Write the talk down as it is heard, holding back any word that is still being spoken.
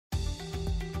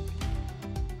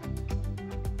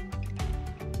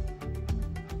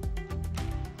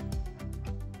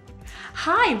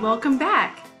Hi, welcome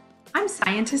back. I'm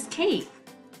Scientist Kate.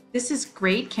 This is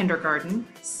grade kindergarten,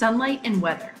 sunlight and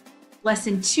weather,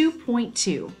 lesson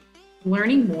 2.2,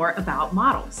 learning more about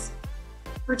models.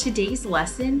 For today's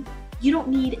lesson, you don't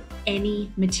need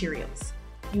any materials.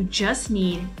 You just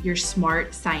need your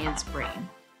smart science brain.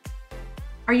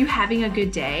 Are you having a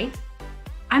good day?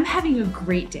 I'm having a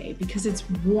great day because it's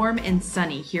warm and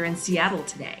sunny here in Seattle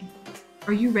today.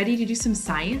 Are you ready to do some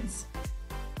science?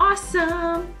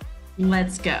 Awesome!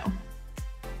 Let's go.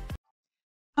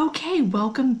 Okay,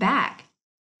 welcome back.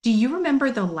 Do you remember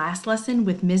the last lesson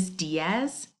with Ms.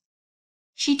 Diaz?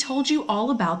 She told you all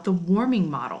about the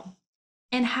warming model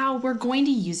and how we're going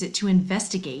to use it to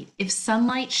investigate if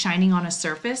sunlight shining on a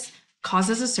surface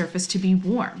causes a surface to be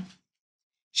warm.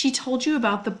 She told you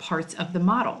about the parts of the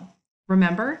model.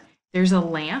 Remember, there's a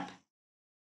lamp,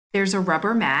 there's a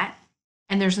rubber mat,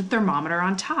 and there's a thermometer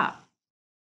on top.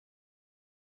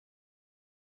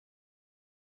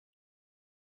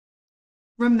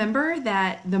 Remember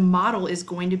that the model is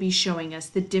going to be showing us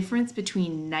the difference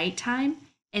between nighttime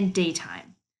and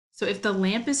daytime. So if the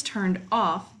lamp is turned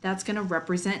off, that's going to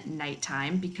represent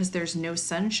nighttime because there's no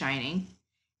sun shining.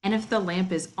 And if the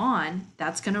lamp is on,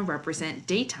 that's going to represent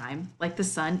daytime, like the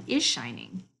sun is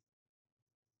shining.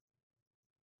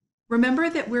 Remember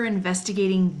that we're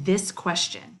investigating this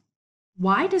question.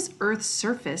 Why does Earth's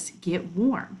surface get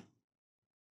warm?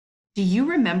 Do you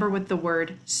remember what the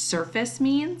word surface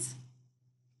means?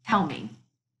 Tell me.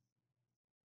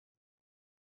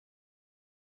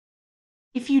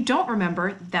 If you don't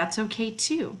remember, that's okay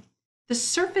too. The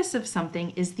surface of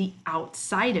something is the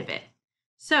outside of it.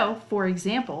 So, for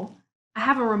example, I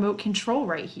have a remote control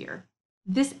right here.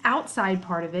 This outside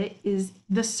part of it is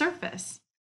the surface.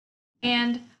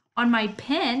 And on my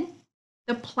pen,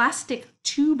 the plastic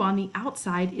tube on the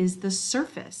outside is the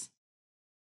surface.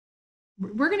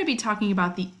 We're going to be talking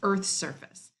about the Earth's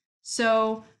surface.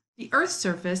 So, the Earth's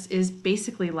surface is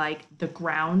basically like the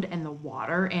ground and the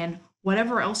water and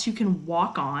whatever else you can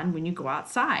walk on when you go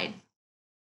outside.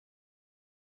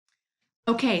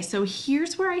 Okay, so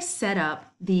here's where I set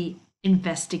up the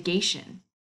investigation.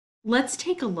 Let's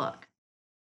take a look.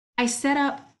 I set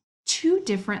up two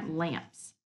different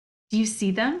lamps. Do you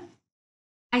see them?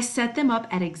 I set them up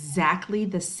at exactly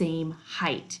the same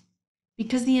height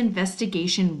because the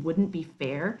investigation wouldn't be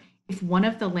fair if one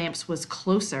of the lamps was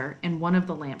closer and one of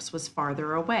the lamps was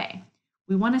farther away.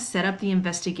 We want to set up the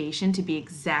investigation to be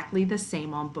exactly the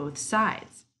same on both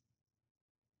sides.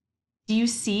 Do you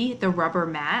see the rubber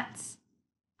mats?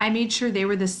 I made sure they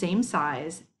were the same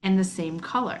size and the same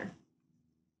color.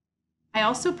 I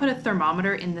also put a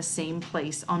thermometer in the same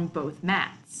place on both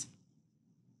mats.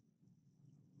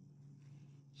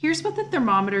 Here's what the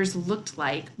thermometers looked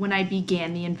like when I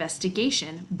began the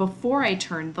investigation before I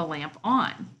turned the lamp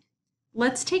on.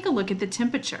 Let's take a look at the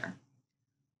temperature.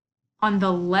 On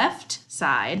the left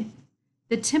side,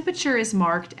 the temperature is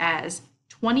marked as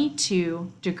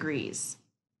 22 degrees.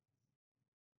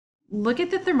 Look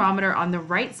at the thermometer on the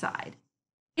right side.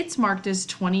 It's marked as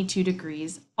 22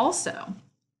 degrees also.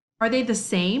 Are they the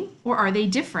same or are they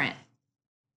different?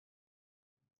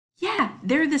 Yeah,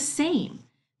 they're the same.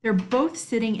 They're both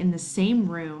sitting in the same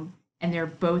room and they're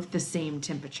both the same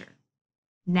temperature.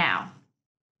 Now,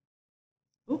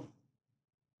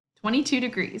 22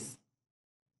 degrees.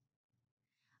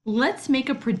 Let's make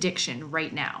a prediction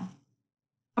right now.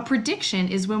 A prediction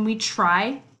is when we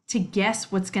try to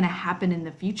guess what's going to happen in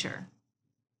the future.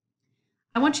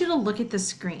 I want you to look at the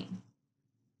screen.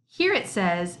 Here it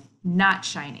says not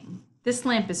shining. This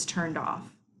lamp is turned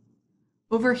off.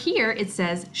 Over here it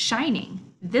says shining.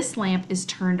 This lamp is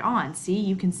turned on. See,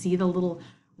 you can see the little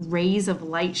rays of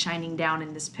light shining down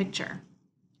in this picture.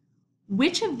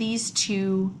 Which of these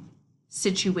two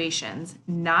situations,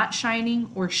 not shining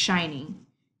or shining,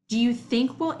 do you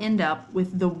think will end up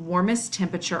with the warmest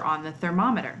temperature on the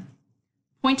thermometer?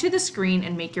 Point to the screen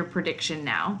and make your prediction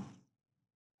now.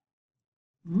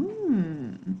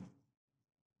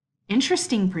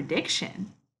 Interesting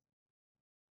prediction.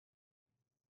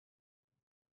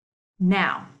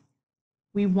 Now,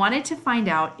 we wanted to find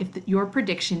out if your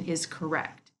prediction is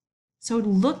correct. So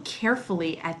look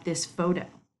carefully at this photo.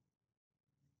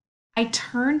 I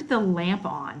turned the lamp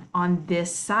on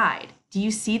this side. Do you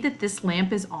see that this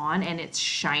lamp is on and it's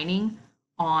shining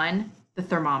on the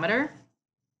thermometer?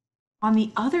 On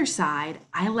the other side,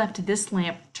 I left this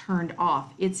lamp turned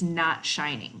off. It's not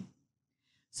shining.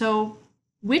 So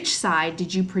which side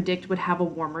did you predict would have a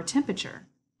warmer temperature?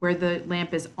 Where the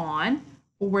lamp is on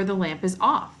or where the lamp is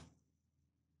off?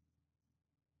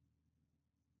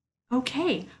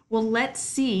 Okay, well, let's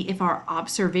see if our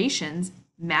observations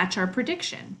match our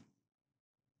prediction.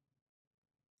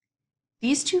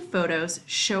 These two photos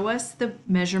show us the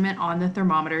measurement on the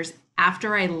thermometers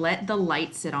after I let the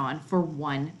light sit on for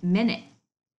 1 minute.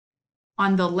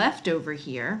 On the left over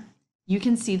here, you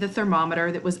can see the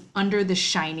thermometer that was under the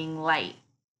shining light.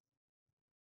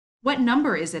 What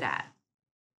number is it at?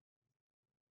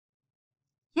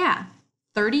 Yeah,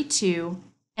 32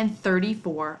 and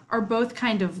 34 are both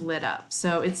kind of lit up.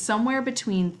 So it's somewhere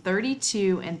between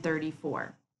 32 and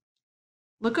 34.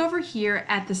 Look over here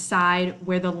at the side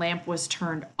where the lamp was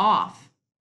turned off.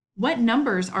 What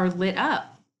numbers are lit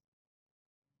up?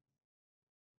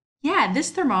 Yeah, this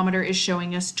thermometer is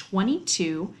showing us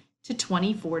 22 to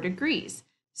 24 degrees.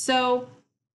 So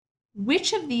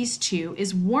which of these two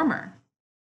is warmer?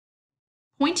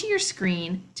 Point to your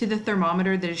screen to the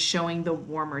thermometer that is showing the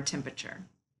warmer temperature.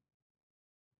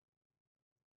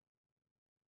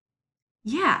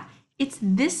 Yeah, it's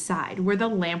this side where the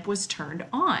lamp was turned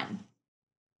on.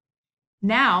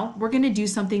 Now we're going to do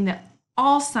something that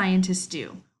all scientists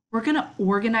do. We're going to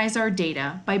organize our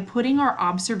data by putting our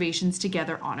observations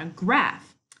together on a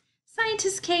graph.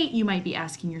 Scientist Kate, you might be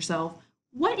asking yourself,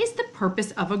 what is the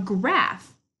purpose of a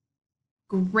graph?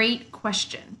 Great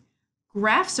question.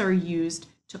 Graphs are used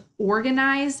to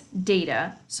organize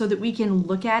data so that we can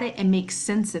look at it and make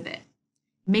sense of it.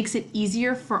 It makes it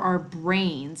easier for our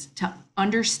brains to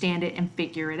understand it and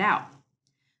figure it out.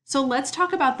 So let's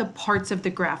talk about the parts of the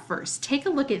graph first. Take a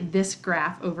look at this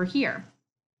graph over here.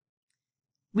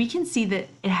 We can see that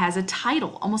it has a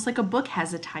title, almost like a book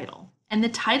has a title. And the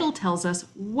title tells us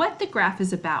what the graph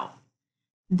is about.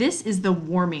 This is the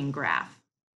warming graph.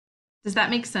 Does that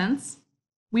make sense?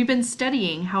 We've been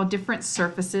studying how different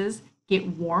surfaces get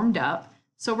warmed up,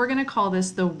 so we're going to call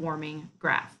this the warming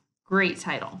graph. Great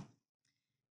title.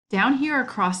 Down here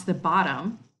across the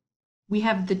bottom, we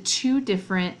have the two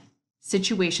different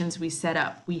situations we set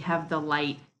up. We have the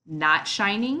light not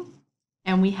shining,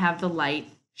 and we have the light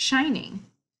shining.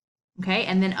 Okay,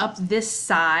 and then up this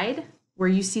side, where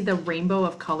you see the rainbow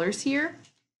of colors here,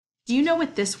 do you know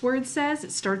what this word says?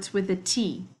 It starts with a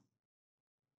T.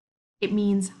 It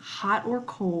means hot or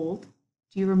cold.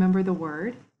 Do you remember the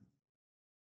word?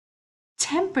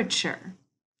 Temperature.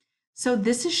 So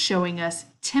this is showing us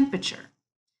temperature.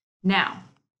 Now,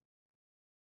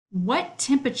 what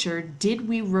temperature did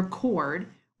we record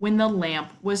when the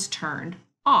lamp was turned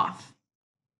off?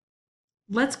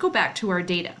 Let's go back to our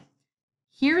data.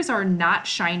 Here's our not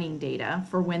shining data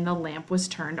for when the lamp was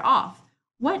turned off.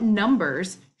 What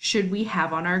numbers should we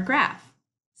have on our graph?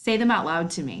 Say them out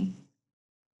loud to me.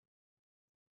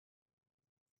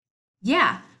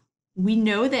 Yeah, we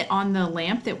know that on the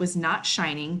lamp that was not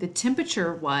shining, the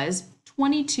temperature was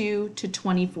 22 to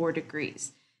 24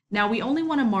 degrees. Now we only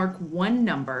want to mark one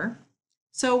number,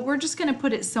 so we're just going to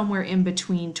put it somewhere in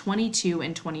between 22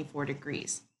 and 24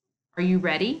 degrees. Are you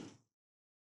ready?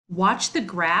 Watch the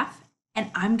graph,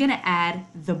 and I'm going to add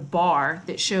the bar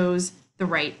that shows the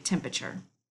right temperature.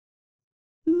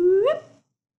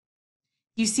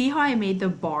 You see how I made the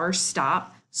bar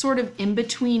stop sort of in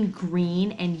between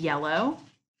green and yellow?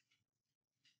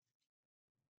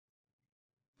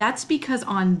 That's because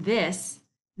on this,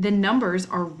 the numbers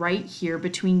are right here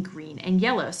between green and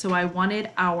yellow. So I wanted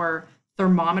our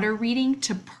thermometer reading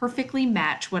to perfectly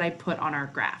match what I put on our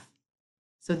graph.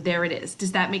 So there it is.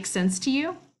 Does that make sense to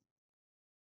you?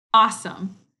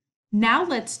 Awesome. Now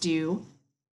let's do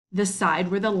the side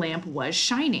where the lamp was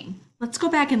shining. Let's go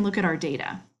back and look at our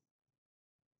data.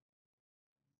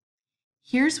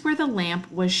 Here's where the lamp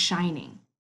was shining.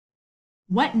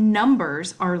 What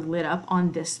numbers are lit up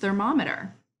on this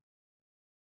thermometer?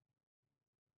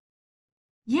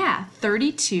 Yeah,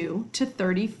 32 to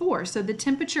 34. So the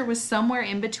temperature was somewhere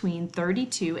in between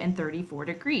 32 and 34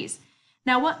 degrees.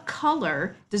 Now, what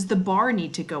color does the bar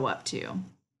need to go up to?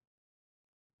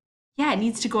 Yeah, it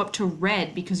needs to go up to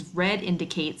red because red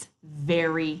indicates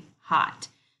very hot.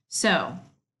 So,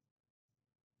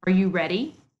 are you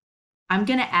ready? I'm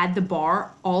going to add the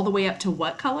bar all the way up to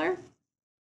what color?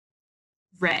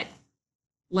 Red.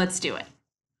 Let's do it.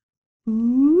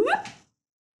 Whoop.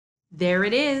 There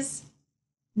it is.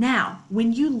 Now,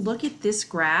 when you look at this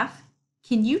graph,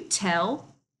 can you tell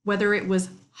whether it was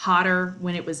hotter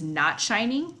when it was not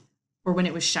shining or when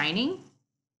it was shining?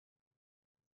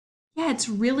 Yeah, it's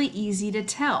really easy to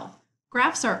tell.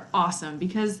 Graphs are awesome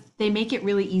because they make it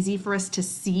really easy for us to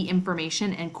see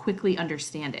information and quickly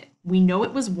understand it. We know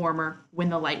it was warmer when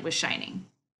the light was shining.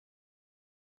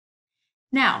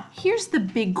 Now, here's the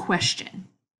big question.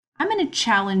 I'm going to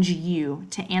challenge you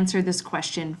to answer this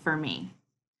question for me.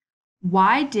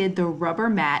 Why did the rubber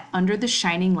mat under the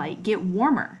shining light get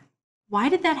warmer? Why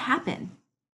did that happen?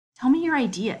 Tell me your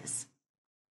ideas.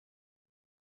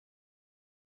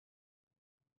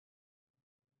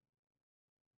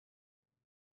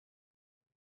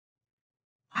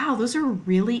 Wow, those are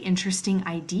really interesting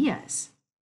ideas.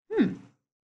 Hmm.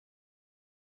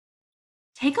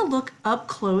 Take a look up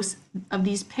close of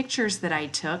these pictures that I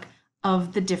took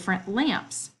of the different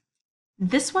lamps.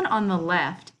 This one on the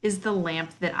left is the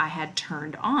lamp that I had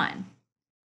turned on.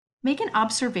 Make an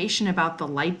observation about the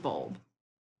light bulb.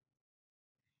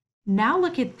 Now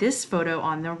look at this photo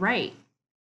on the right.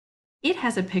 It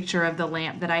has a picture of the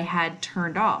lamp that I had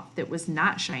turned off that was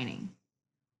not shining.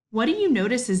 What do you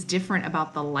notice is different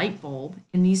about the light bulb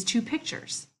in these two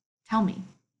pictures? Tell me.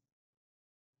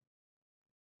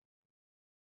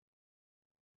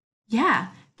 Yeah,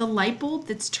 the light bulb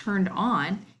that's turned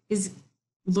on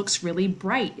looks really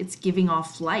bright. It's giving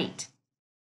off light.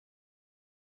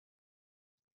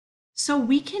 So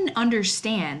we can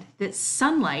understand that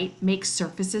sunlight makes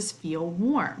surfaces feel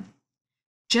warm.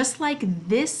 Just like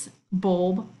this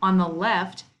bulb on the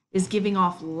left is giving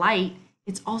off light,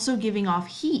 it's also giving off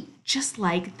heat, just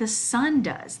like the sun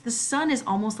does. The sun is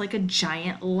almost like a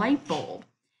giant light bulb.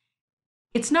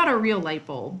 It's not a real light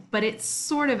bulb, but it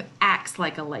sort of acts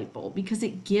like a light bulb because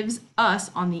it gives us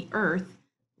on the earth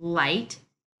light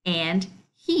and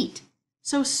heat.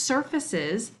 So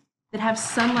surfaces that have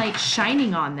sunlight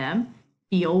shining on them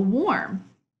feel warm.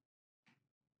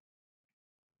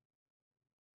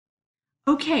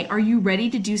 Okay, are you ready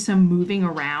to do some moving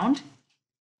around?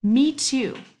 Me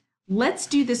too. Let's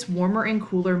do this warmer and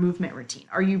cooler movement routine.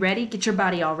 Are you ready? Get your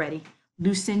body all ready.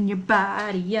 Loosen your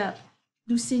body up.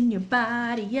 Loosen your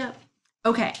body up.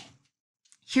 Okay,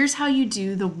 here's how you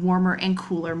do the warmer and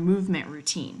cooler movement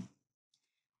routine.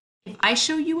 If I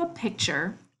show you a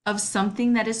picture of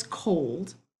something that is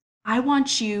cold, I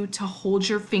want you to hold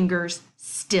your fingers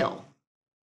still,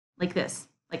 like this,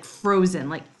 like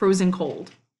frozen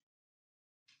cold.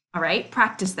 All right,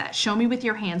 practice that. Show me with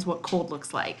your hands what cold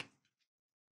looks like.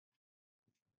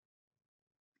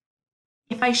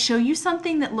 If I show you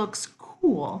something that looks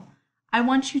cool, I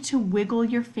want you to wiggle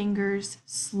your fingers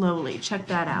slowly. Check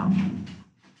that out.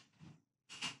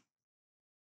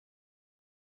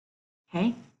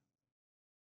 Okay.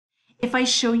 If I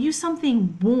show you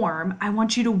something warm, I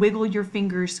want you to wiggle your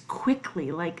fingers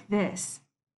quickly like this.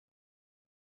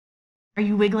 Are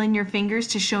you wiggling your fingers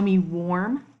to show me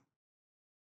warm?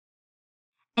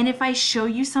 And if I show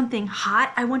you something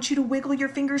hot, I want you to wiggle your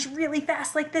fingers really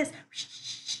fast like this.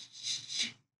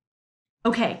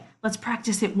 Okay, let's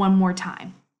practice it one more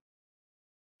time.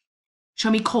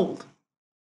 Show me cold.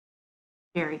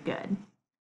 Very good.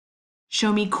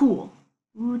 Show me cool.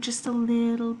 Ooh, just a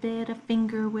little bit of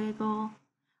finger wiggle.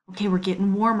 Okay, we're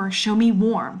getting warmer. Show me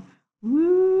warm.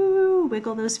 Woo,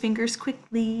 wiggle those fingers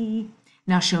quickly.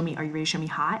 Now show me, are you ready to show me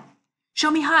hot? Show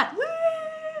me hot. Woo!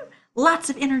 Lots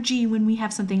of energy when we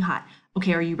have something hot.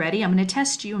 Okay, are you ready? I'm going to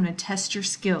test you. I'm going to test your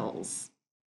skills.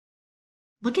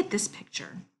 Look at this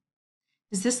picture.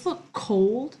 Does this look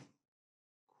cold,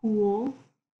 cool,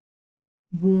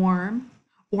 warm,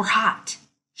 or hot?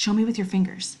 Show me with your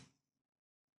fingers.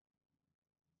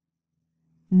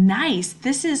 Nice,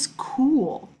 this is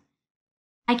cool.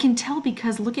 I can tell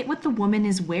because look at what the woman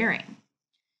is wearing.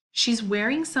 She's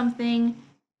wearing something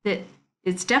that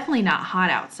it's definitely not hot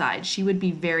outside. She'd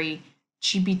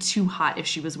be too hot if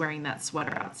she was wearing that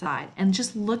sweater outside. And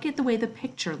just look at the way the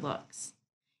picture looks.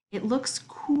 It looks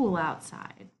cool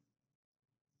outside.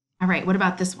 All right, what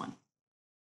about this one?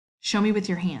 Show me with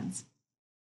your hands.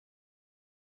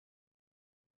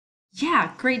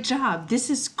 Yeah, great job.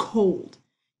 This is cold.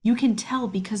 You can tell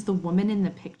because the woman in the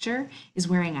picture is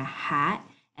wearing a hat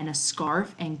and a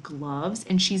scarf and gloves,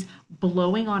 and she's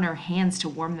blowing on her hands to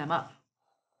warm them up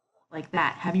like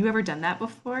that. Have you ever done that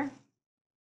before?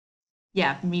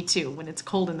 Yeah, me too, when it's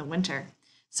cold in the winter.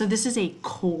 So this is a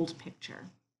cold picture.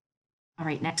 All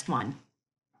right, next one.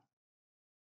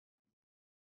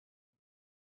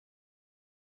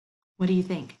 What do you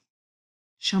think?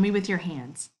 Show me with your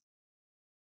hands.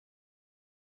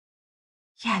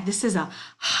 Yeah, this is a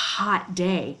hot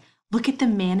day. Look at the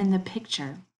man in the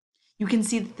picture. You can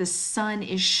see that the sun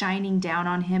is shining down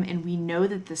on him, and we know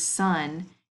that the sun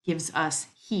gives us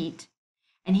heat.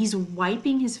 And he's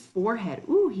wiping his forehead.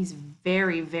 Ooh, he's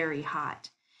very, very hot.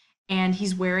 And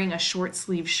he's wearing a short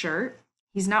sleeve shirt.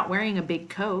 He's not wearing a big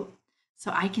coat.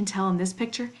 So I can tell in this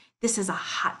picture, this is a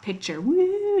hot picture.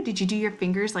 Woo! Did you do your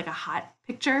fingers like a hot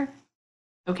picture?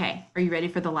 Okay, are you ready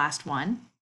for the last one?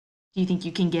 Do you think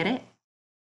you can get it?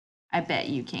 I bet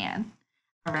you can.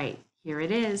 All right, here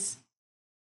it is.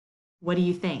 What do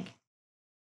you think?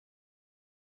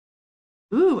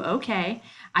 Ooh, okay.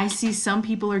 I see some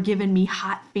people are giving me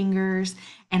hot fingers,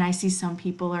 and I see some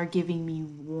people are giving me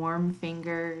warm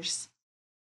fingers.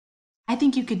 I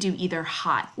think you could do either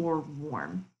hot or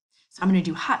warm. So I'm going to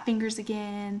do hot fingers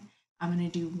again. I'm going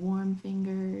to do warm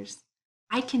fingers.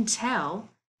 I can tell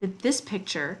that this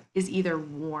picture is either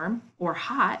warm or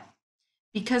hot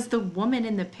because the woman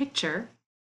in the picture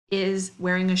is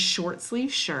wearing a short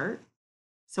sleeve shirt.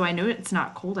 So I know it's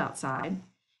not cold outside.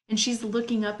 And she's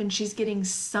looking up and she's getting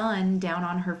sun down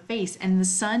on her face. And the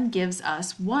sun gives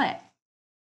us what?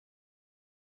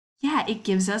 Yeah, it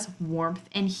gives us warmth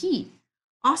and heat.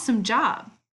 Awesome job.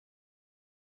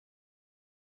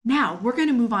 Now we're going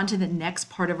to move on to the next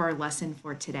part of our lesson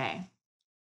for today.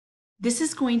 This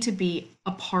is going to be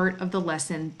a part of the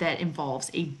lesson that involves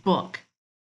a book.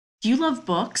 Do you love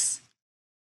books?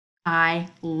 I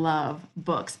love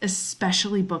books,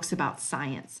 especially books about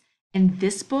science. And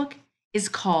this book is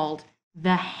called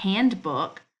The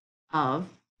Handbook of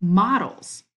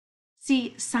Models.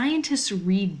 See, scientists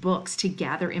read books to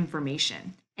gather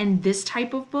information, and this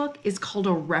type of book is called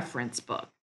a reference book.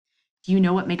 Do you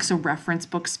know what makes a reference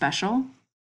book special?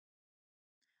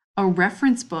 A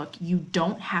reference book you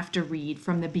don't have to read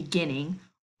from the beginning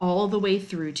all the way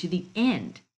through to the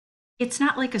end. It's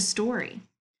not like a story.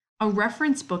 A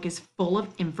reference book is full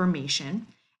of information,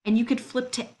 and you could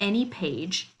flip to any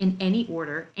page in any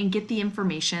order and get the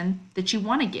information that you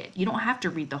want to get. You don't have to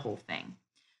read the whole thing.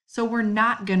 So we're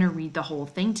not going to read the whole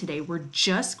thing today. We're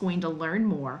just going to learn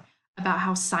more about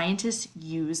how scientists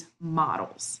use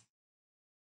models.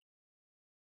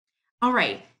 All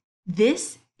right,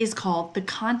 this is called the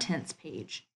contents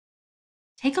page.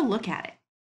 Take a look at it.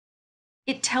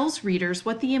 It tells readers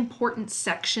what the important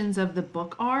sections of the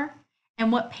book are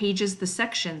and what pages the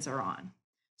sections are on.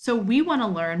 So we want to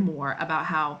learn more about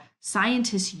how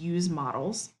scientists use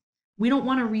models. We don't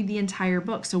want to read the entire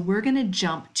book, so we're going to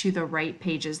jump to the right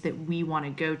pages that we want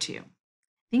to go to.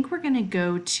 I think we're going to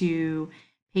go to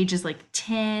pages like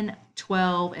 10,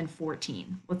 12, and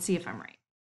 14. Let's see if I'm right.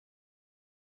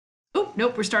 Oh,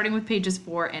 nope, we're starting with pages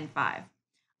 4 and 5.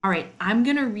 All right, I'm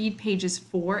going to read pages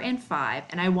 4 and 5,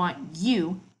 and I want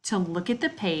you to look at the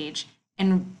page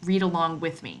and read along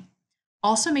with me.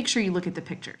 Also, make sure you look at the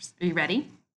pictures. Are you ready?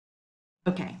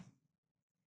 Okay.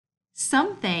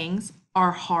 Some things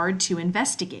are hard to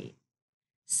investigate.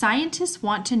 Scientists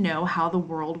want to know how the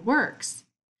world works.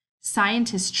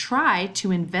 Scientists try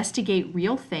to investigate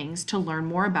real things to learn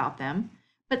more about them,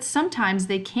 but sometimes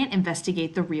they can't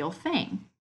investigate the real thing.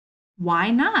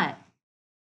 Why not?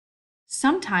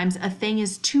 Sometimes a thing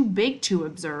is too big to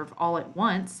observe all at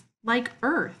once, like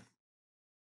Earth.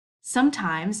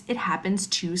 Sometimes it happens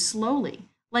too slowly,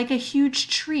 like a huge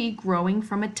tree growing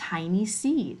from a tiny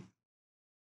seed.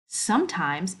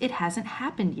 Sometimes it hasn't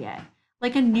happened yet,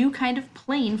 like a new kind of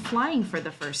plane flying for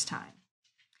the first time.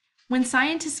 When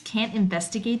scientists can't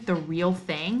investigate the real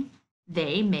thing,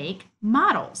 they make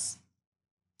models.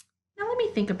 Now let me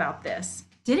think about this.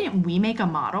 Didn't we make a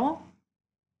model?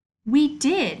 We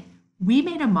did. We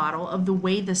made a model of the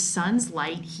way the sun's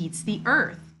light heats the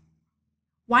earth.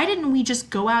 Why didn't we just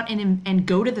go out and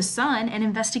go to the sun and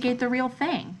investigate the real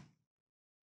thing?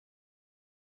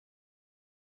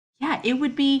 Yeah, it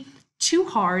would be too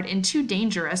hard and too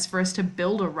dangerous for us to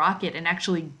build a rocket and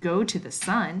actually go to the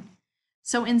sun.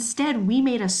 So instead, we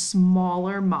made a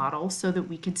smaller model so that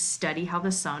we could study how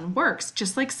the sun works,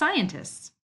 just like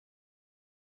scientists.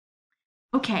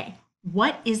 Okay,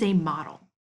 what is a model?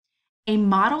 A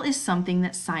model is something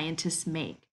that scientists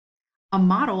make. A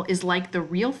model is like the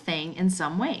real thing in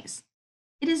some ways.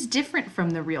 It is different from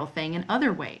the real thing in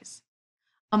other ways.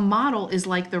 A model is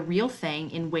like the real thing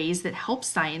in ways that help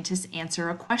scientists answer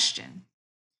a question.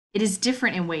 It is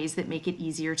different in ways that make it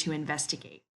easier to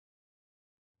investigate.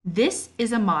 This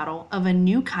is a model of a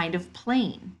new kind of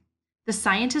plane. The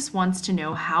scientist wants to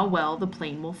know how well the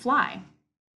plane will fly.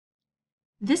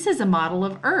 This is a model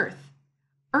of Earth.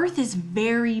 Earth is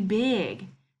very big.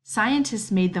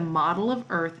 Scientists made the model of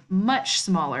Earth much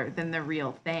smaller than the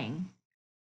real thing.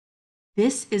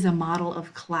 This is a model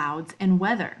of clouds and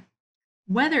weather.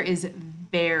 Weather is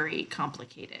very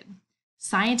complicated.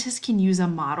 Scientists can use a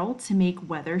model to make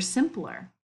weather simpler.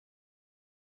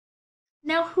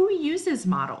 Now, who uses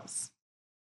models?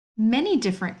 Many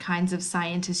different kinds of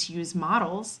scientists use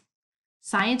models.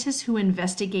 Scientists who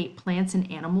investigate plants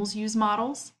and animals use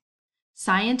models.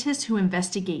 Scientists who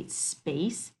investigate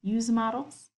space use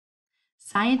models.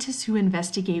 Scientists who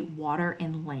investigate water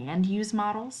and land use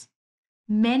models.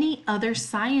 Many other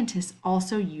scientists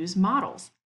also use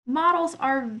models. Models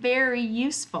are very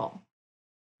useful.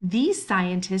 These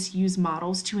scientists use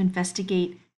models to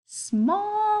investigate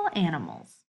small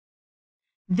animals.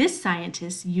 This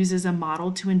scientist uses a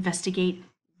model to investigate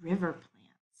river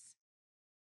plants.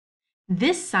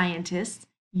 This scientist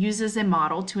uses a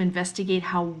model to investigate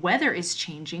how weather is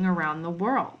changing around the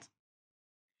world.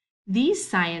 These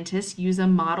scientists use a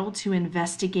model to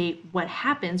investigate what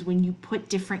happens when you put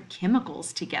different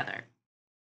chemicals together.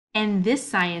 And this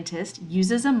scientist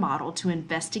uses a model to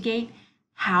investigate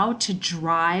how to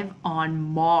drive on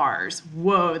Mars.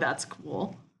 Whoa, that's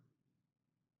cool.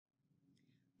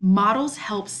 Models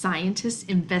help scientists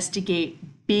investigate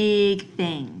big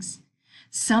things.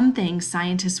 Some things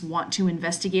scientists want to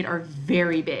investigate are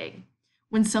very big.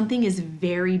 When something is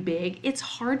very big, it's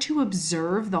hard to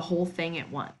observe the whole thing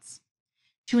at once.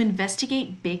 To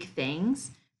investigate big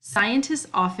things, scientists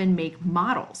often make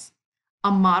models.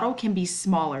 A model can be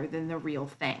smaller than the real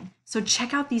thing. So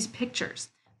check out these pictures.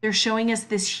 They're showing us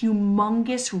this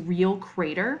humongous real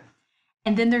crater,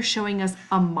 and then they're showing us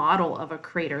a model of a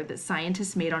crater that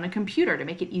scientists made on a computer to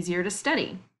make it easier to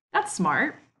study. That's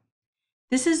smart.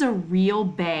 This is a real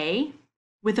bay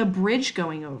with a bridge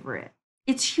going over it.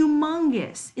 It's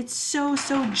humongous. It's so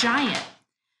giant.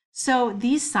 So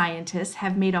these scientists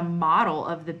have made a model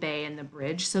of the bay and the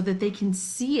bridge so that they can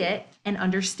see it and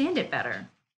understand it better.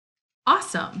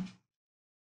 Awesome.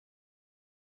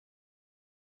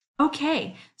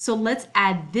 Okay, so let's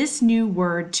add this new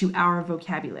word to our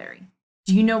vocabulary.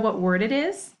 Do you know what word it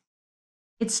is?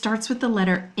 It starts with the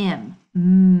letter M.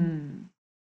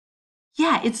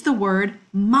 Yeah, it's the word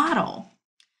model.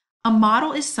 A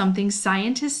model is something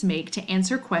scientists make to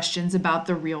answer questions about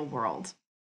the real world.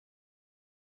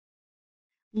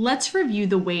 Let's review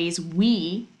the ways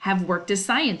we have worked as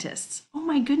scientists. Oh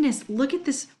my goodness, look at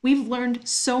this. We've learned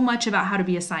so much about how to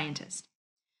be a scientist.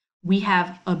 We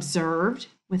have observed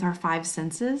with our 5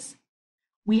 senses.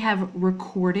 We have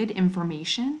recorded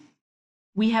information.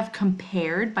 We have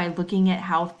compared by looking at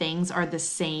how things are the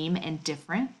same and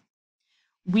different.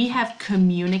 We have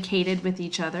communicated with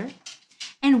each other.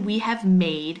 And we have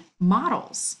made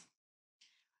models.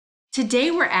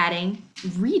 Today we're adding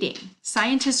reading.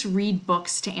 Scientists read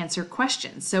books to answer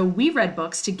questions. So we read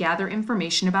books to gather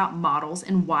information about models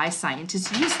and why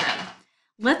scientists use them.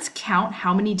 Let's count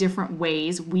how many different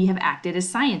ways we have acted as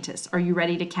scientists. Are you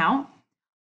ready to count?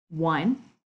 1,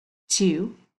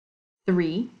 2,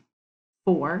 3,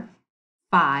 4,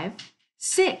 5,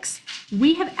 6.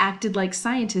 We have acted like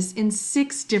scientists in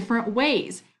 6 different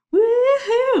ways.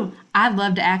 Woohoo! I'd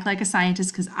love to act like a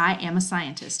scientist because I am a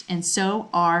scientist, and so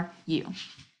are you.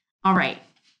 All right,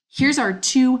 here's our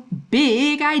 2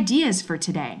 big ideas for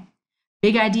today.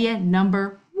 Big idea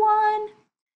number 1.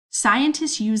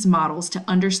 Scientists use models to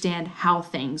understand how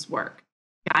things work.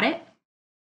 Got it?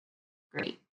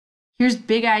 Great. Here's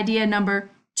big idea number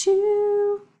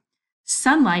 2.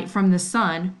 Sunlight from the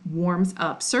sun warms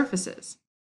up surfaces.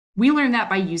 We learned that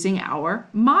by using our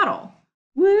model.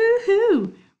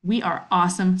 Woohoo! We are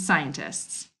awesome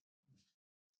scientists.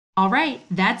 All right,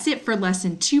 that's it for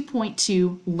lesson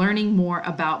 2.2, learning more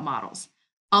about models.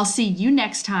 I'll see you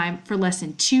next time for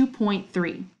lesson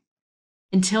 2.3.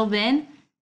 Until then,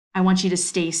 I want you to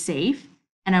stay safe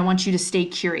and I want you to stay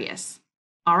curious.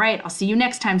 All right, I'll see you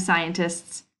next time,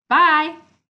 scientists. Bye.